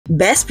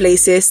Best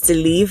places to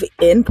live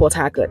in Port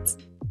Harcourt.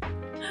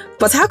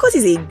 Port Harcourt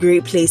is a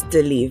great place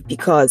to live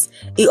because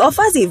it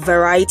offers a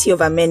variety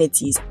of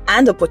amenities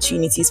and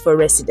opportunities for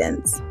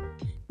residents.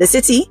 The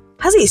city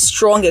has a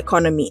strong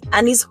economy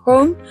and is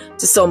home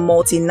to some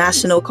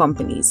multinational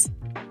companies.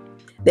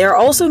 There are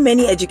also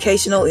many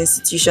educational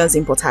institutions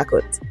in Port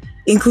Harcourt,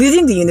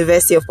 including the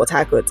University of Port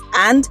Harcourt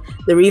and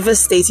the Rivers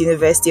State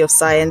University of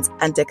Science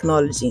and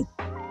Technology.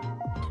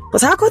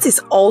 Port Harcourt is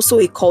also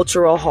a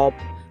cultural hub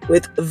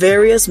with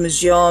various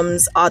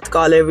museums, art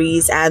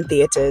galleries, and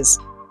theatres.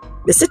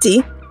 The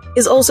city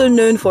is also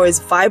known for its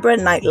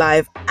vibrant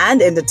nightlife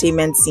and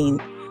entertainment scene,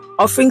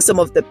 offering some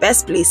of the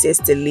best places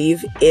to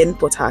live in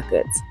Port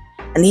Harcourt.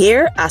 And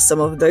here are some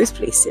of those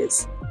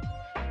places: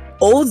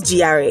 Old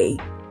GRA,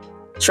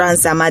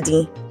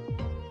 Transamadi,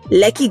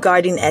 Lekki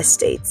Garden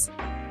Estate,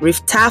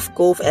 Reef Taff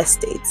Golf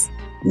Estate,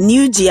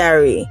 New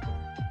GRA,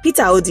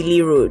 Peter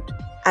Odili Road,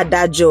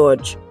 Ada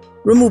George,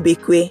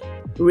 Rumubekwe,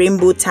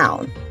 Rainbow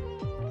Town.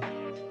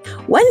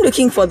 When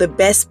looking for the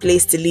best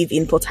place to live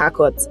in Port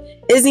Harcourt,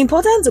 it is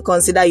important to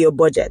consider your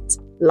budget,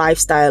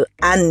 lifestyle,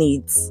 and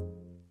needs.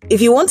 If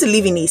you want to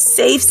live in a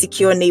safe,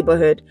 secure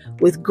neighborhood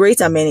with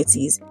great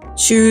amenities,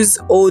 choose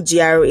Old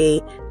GRA,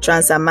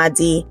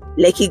 Transamadi,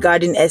 Lekki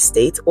Garden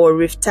Estate, or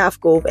Reef Taff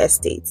Golf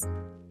Estate.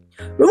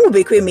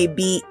 Rumubekwe may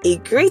be a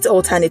great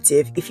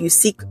alternative if you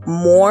seek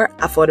more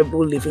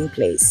affordable living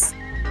place.